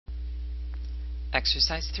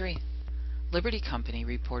Exercise 3. Liberty Company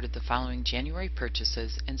reported the following January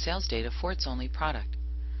purchases and sales data for its only product.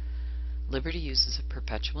 Liberty uses a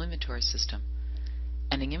perpetual inventory system.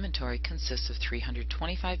 Ending inventory consists of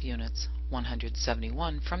 325 units,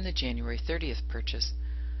 171 from the January 30th purchase,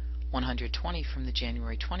 120 from the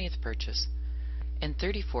January 20th purchase, and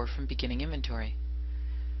 34 from beginning inventory.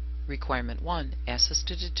 Requirement 1 asks us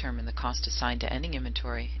to determine the cost assigned to ending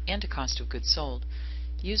inventory and to cost of goods sold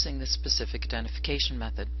using the specific identification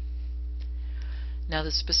method. Now,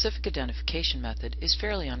 the specific identification method is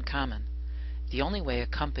fairly uncommon. The only way a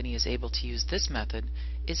company is able to use this method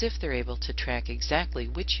is if they're able to track exactly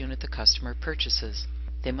which unit the customer purchases.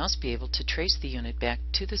 They must be able to trace the unit back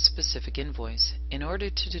to the specific invoice in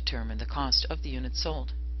order to determine the cost of the unit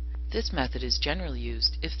sold. This method is generally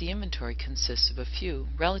used if the inventory consists of a few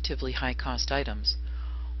relatively high-cost items,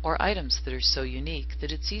 or items that are so unique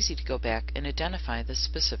that it's easy to go back and identify the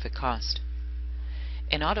specific cost.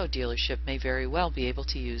 An auto dealership may very well be able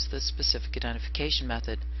to use the specific identification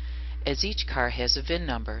method, as each car has a VIN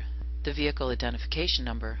number, the vehicle identification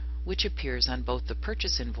number, which appears on both the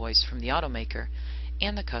purchase invoice from the automaker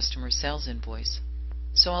and the customer sales invoice.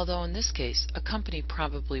 So although in this case a company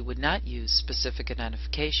probably would not use specific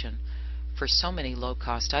identification for so many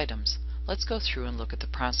low-cost items, let's go through and look at the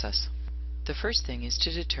process. The first thing is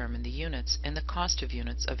to determine the units and the cost of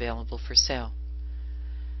units available for sale.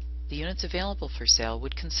 The units available for sale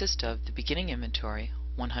would consist of the beginning inventory,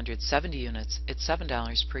 170 units at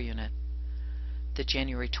 $7 per unit, the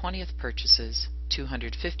January 20th purchases,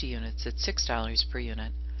 250 units at $6 per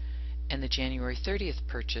unit, and the January 30th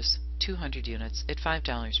purchase, 200 units at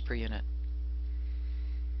 $5 per unit.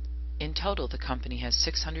 In total, the company has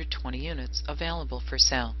 620 units available for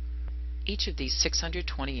sale. Each of these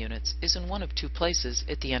 620 units is in one of two places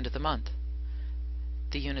at the end of the month.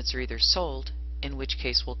 The units are either sold, in which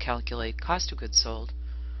case we'll calculate cost of goods sold,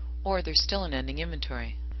 or they're still in ending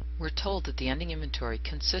inventory. We're told that the ending inventory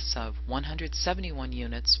consists of 171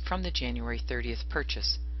 units from the January 30th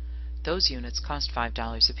purchase. Those units cost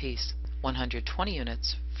 $5 apiece. 120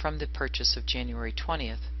 units from the purchase of January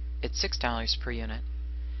 20th at $6 per unit,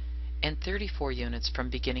 and 34 units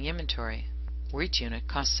from beginning inventory, where each unit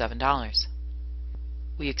costs $7.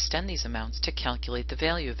 We extend these amounts to calculate the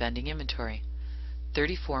value of ending inventory.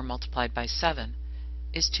 34 multiplied by 7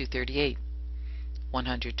 is 238.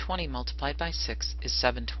 120 multiplied by 6 is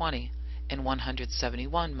 720, and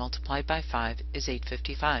 171 multiplied by 5 is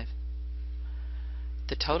 855.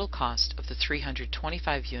 The total cost of the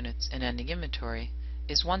 325 units in ending inventory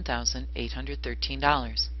is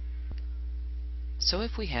 $1,813. So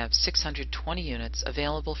if we have 620 units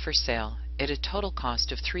available for sale at a total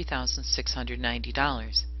cost of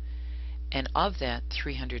 $3,690, and of that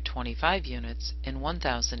 325 units and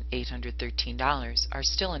 $1,813 are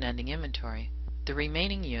still in ending inventory, the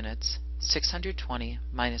remaining units, 620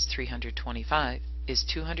 minus 325, is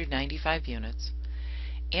 295 units,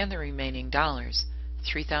 and the remaining dollars,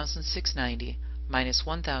 3,690 minus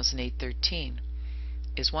 1,813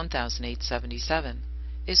 is 1,877,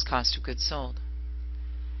 is cost of goods sold.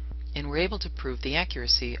 And we're able to prove the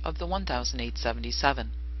accuracy of the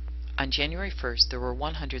 1,877. On January 1st, there were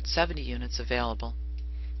 170 units available,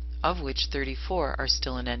 of which 34 are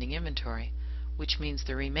still in ending inventory, which means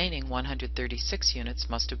the remaining 136 units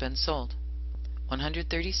must have been sold.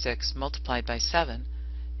 136 multiplied by 7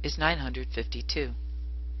 is 952.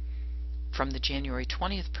 From the January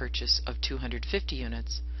 20th purchase of 250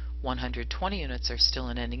 units, 120 units are still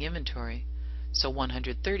in ending inventory, so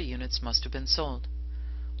 130 units must have been sold.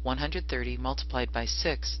 130 multiplied by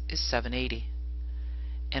 6 is 780.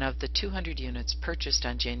 And of the 200 units purchased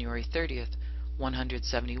on January 30th,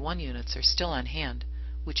 171 units are still on hand,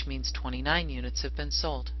 which means 29 units have been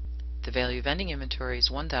sold. The value of ending inventory is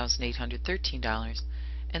 $1,813,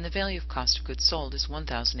 and the value of cost of goods sold is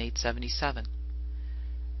 $1,877.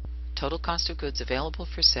 Total cost of goods available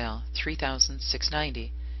for sale,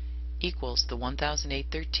 $3,690, equals the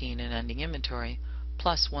 $1,813 in ending inventory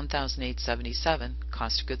plus $1,877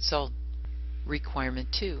 cost of goods sold.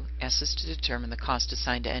 Requirement 2 asks us to determine the cost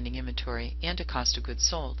assigned to ending inventory and to cost of goods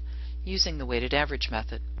sold using the weighted average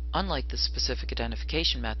method. Unlike the specific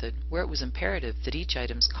identification method, where it was imperative that each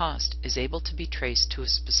item's cost is able to be traced to a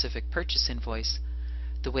specific purchase invoice,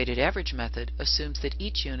 the weighted average method assumes that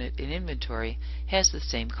each unit in inventory has the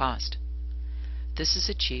same cost. This is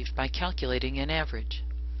achieved by calculating an average.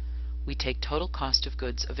 We take total cost of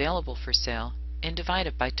goods available for sale and divide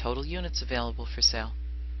it by total units available for sale.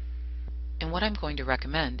 And what I'm going to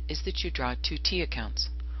recommend is that you draw two T accounts,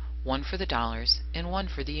 one for the dollars and one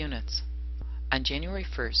for the units. On January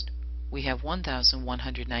 1st, we have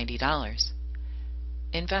 $1,190.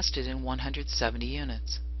 invested in 170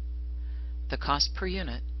 units. The cost per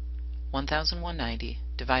unit, $1,190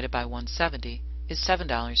 divided by 170, is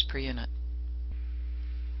 $7 per unit.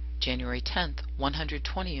 January 10th,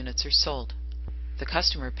 120 units are sold. The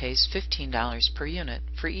customer pays $15 per unit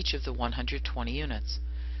for each of the 120 units.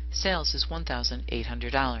 Sales is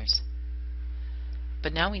 $1,800.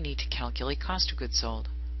 But now we need to calculate cost of goods sold.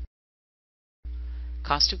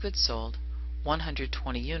 Cost of goods sold,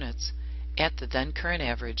 120 units, at the then current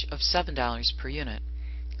average of $7 per unit.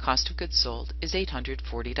 Cost of goods sold is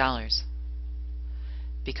 $840.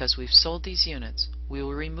 Because we've sold these units, we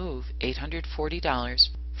will remove $840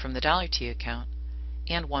 from the $T account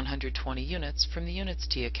and 120 units from the Units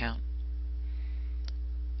T account.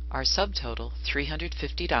 Our subtotal,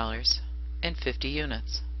 $350 and 50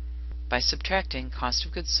 units. By subtracting cost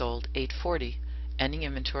of goods sold, $840, ending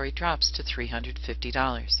inventory drops to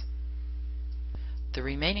 $350. The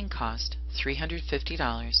remaining cost,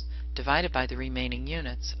 $350, divided by the remaining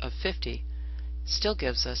units of 50, still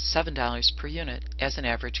gives us $7 per unit as an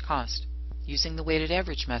average cost. Using the weighted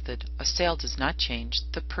average method, a sale does not change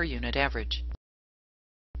the per unit average.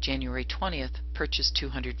 January 20th, purchased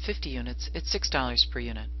 250 units at $6 per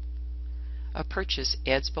unit. A purchase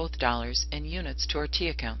adds both dollars and units to our T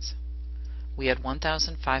accounts. We had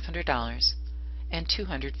 $1,500 and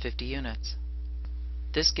 250 units.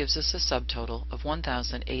 This gives us a subtotal of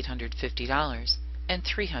 $1,850 and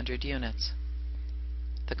 300 units.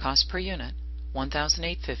 The cost per unit,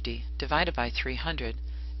 $1,850 divided by 300,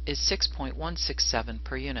 is $6.167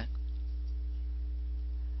 per unit.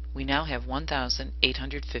 We now have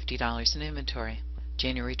 $1,850 in inventory.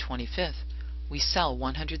 January 25th, we sell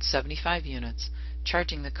 175 units,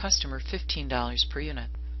 charging the customer $15 per unit.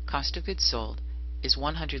 Cost of goods sold is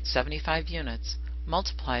 175 units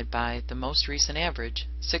multiplied by the most recent average,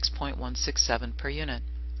 6.167 per unit.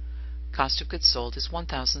 Cost of goods sold is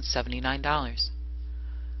 $1,079.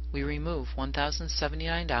 We remove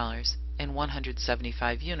 $1,079 and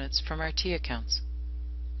 175 units from our T accounts.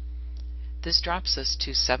 This drops us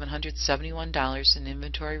to $771 in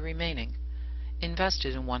inventory remaining,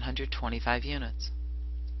 invested in 125 units.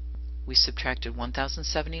 We subtracted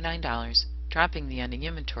 $1,079, dropping the ending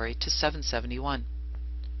inventory to $771.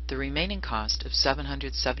 The remaining cost of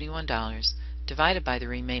 $771 divided by the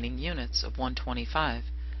remaining units of 125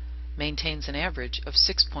 maintains an average of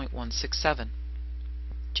 6.167.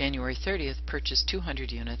 January 30th, purchased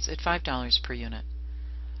 200 units at $5 per unit.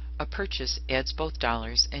 A purchase adds both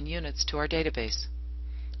dollars and units to our database.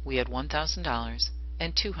 We had $1,000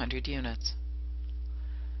 and 200 units.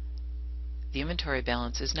 The inventory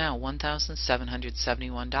balance is now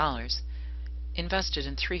 $1,771, invested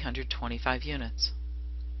in 325 units.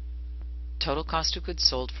 Total cost of goods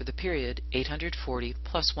sold for the period, $840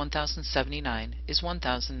 plus $1,079, is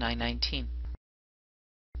 $1,919.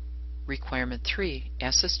 Requirement 3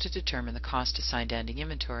 asks us to determine the cost assigned to ending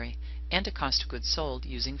inventory and a cost of goods sold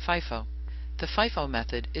using FIFO. The FIFO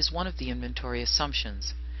method is one of the inventory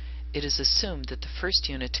assumptions. It is assumed that the first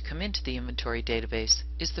unit to come into the inventory database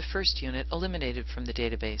is the first unit eliminated from the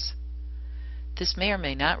database. This may or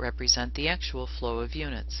may not represent the actual flow of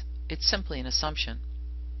units. It's simply an assumption.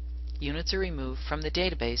 Units are removed from the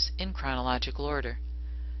database in chronological order.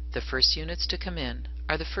 The first units to come in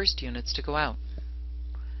are the first units to go out.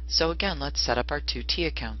 So again, let's set up our two T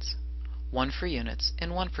accounts, one for units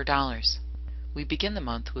and one for dollars. We begin the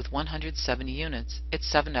month with 170 units at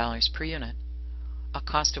 $7 per unit, a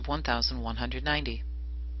cost of $1,190.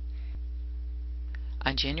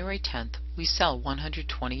 On January 10th, we sell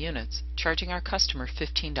 120 units, charging our customer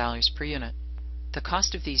 $15 per unit. The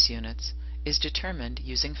cost of these units is determined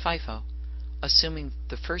using FIFO, assuming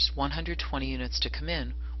the first 120 units to come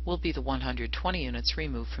in will be the 120 units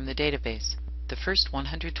removed from the database. The first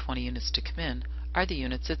 120 units to come in are the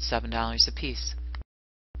units at $7 apiece.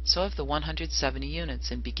 So of the 170 units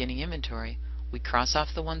in beginning inventory, we cross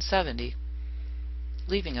off the 170,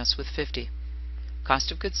 leaving us with 50.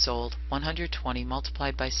 Cost of goods sold, 120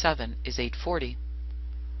 multiplied by 7 is $840.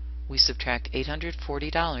 We subtract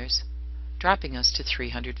 $840, dropping us to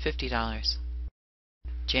 $350.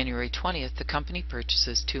 January 20th, the company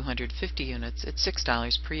purchases 250 units at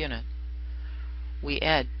 $6 per unit. We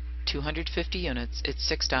add 250 units at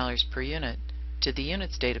 $6 per unit to the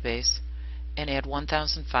units database and add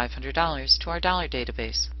 $1,500 to our dollar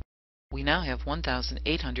database. We now have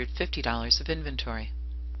 $1,850 of inventory.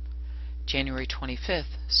 January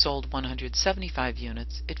 25th, sold 175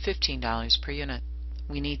 units at $15 per unit.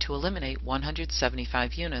 We need to eliminate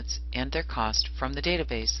 175 units and their cost from the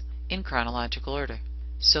database in chronological order.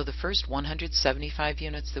 So the first 175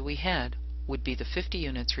 units that we had would be the 50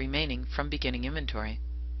 units remaining from beginning inventory.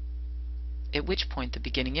 at which point the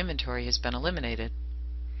beginning inventory has been eliminated,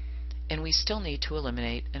 and we still need to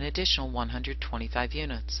eliminate an additional 125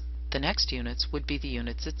 units. The next units would be the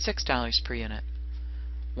units at $6 per unit.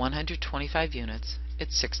 125 units at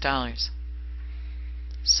 $6.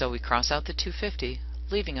 So we cross out the 250,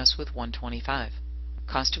 leaving us with 125.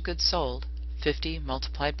 Cost of goods sold, 50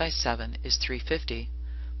 multiplied by 7 is 350,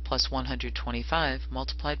 plus 125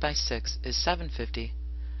 multiplied by 6 is 750.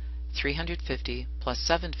 350 plus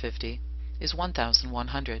 750 is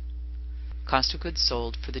 1,100. Cost of goods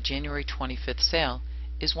sold for the January 25th sale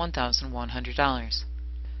is $1,100.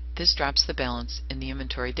 This drops the balance in the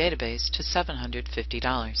inventory database to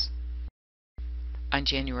 $750. On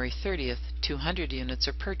January 30th, 200 units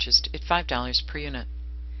are purchased at $5 per unit.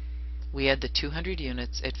 We add the 200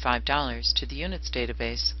 units at $5 to the units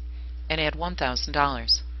database and add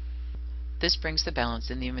 $1,000. This brings the balance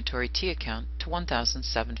in the inventory T account to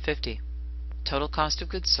 $1,750. Total cost of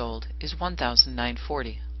goods sold is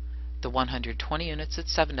 $1,940. The 120 units at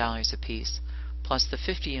 $7 apiece, plus the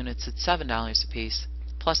 50 units at $7 apiece,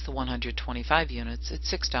 plus the 125 units at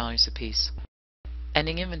 $6 apiece.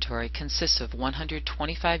 Ending inventory consists of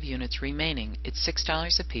 125 units remaining at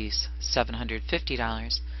 $6 apiece,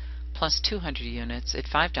 $750, plus 200 units at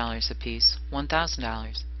 $5 apiece,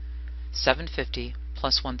 $1,000. 750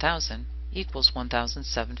 plus 1,000 equals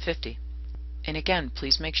 1,750. And again,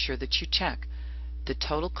 please make sure that you check. The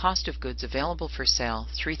total cost of goods available for sale,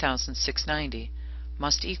 $3,690,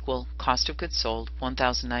 must equal cost of goods sold,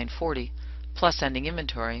 $1,940, plus ending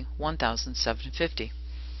inventory, $1,750.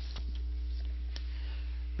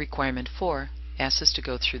 Requirement 4 asks us to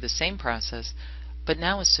go through the same process, but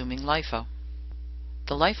now assuming LIFO.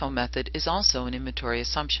 The LIFO method is also an inventory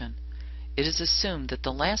assumption. It is assumed that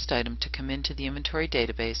the last item to come into the inventory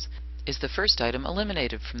database is the first item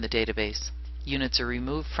eliminated from the database. Units are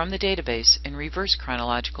removed from the database in reverse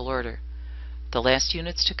chronological order. The last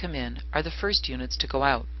units to come in are the first units to go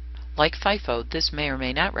out. Like FIFO, this may or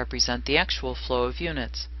may not represent the actual flow of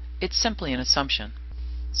units. It's simply an assumption.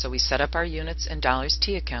 So we set up our units and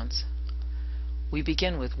 $T accounts. We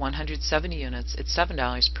begin with 170 units at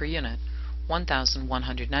 $7 per unit,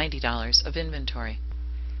 $1,190 of inventory.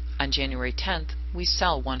 On January 10th, we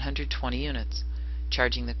sell 120 units,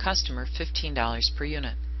 charging the customer $15 per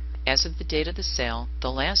unit. As of the date of the sale,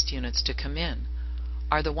 the last units to come in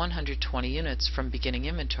are the 120 units from beginning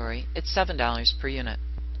inventory at $7 per unit.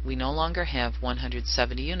 We no longer have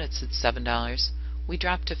 170 units at $7, we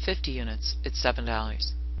drop to 50 units at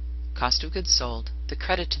 $7. Cost of goods sold, the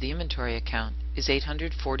credit to the inventory account, is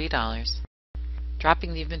 $840,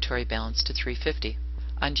 dropping the inventory balance to $350.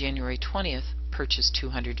 On January 20th, purchase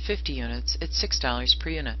 250 units at $6 per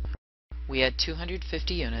unit. We add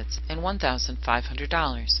 250 units and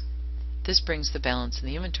 $1,500. This brings the balance in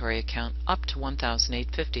the inventory account up to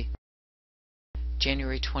 $1,850.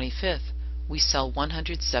 January 25th, we sell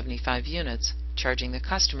 175 units, charging the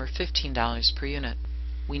customer $15 per unit.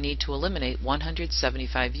 We need to eliminate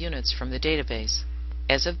 175 units from the database.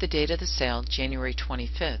 As of the date of the sale, January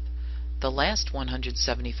 25th, the last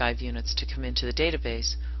 175 units to come into the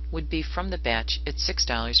database would be from the batch at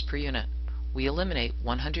 $6 per unit. We eliminate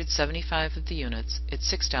 175 of the units at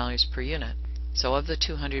 $6 per unit, so of the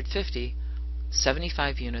 250,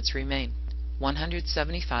 75 units remain.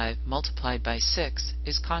 175 multiplied by 6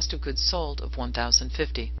 is cost of goods sold of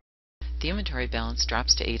 $1,050. The inventory balance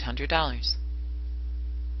drops to $800.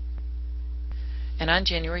 And on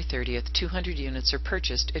January 30th, 200 units are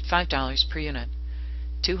purchased at $5 per unit.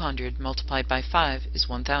 200 multiplied by 5 is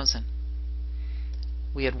 1,000.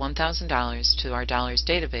 We add $1,000 to our dollars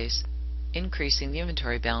database, increasing the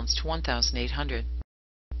inventory balance to $1,800.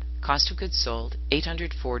 Cost of goods sold,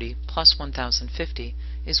 $840 plus $1,050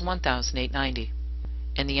 is $1,890.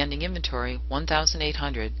 And the ending inventory,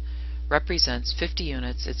 $1,800, represents 50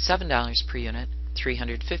 units at $7 per unit,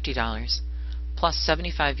 $350, plus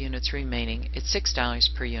 75 units remaining at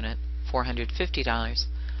 $6 per unit, $450,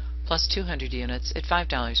 plus 200 units at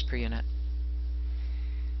 $5 per unit.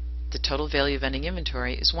 The total value of ending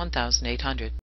inventory is $1,800.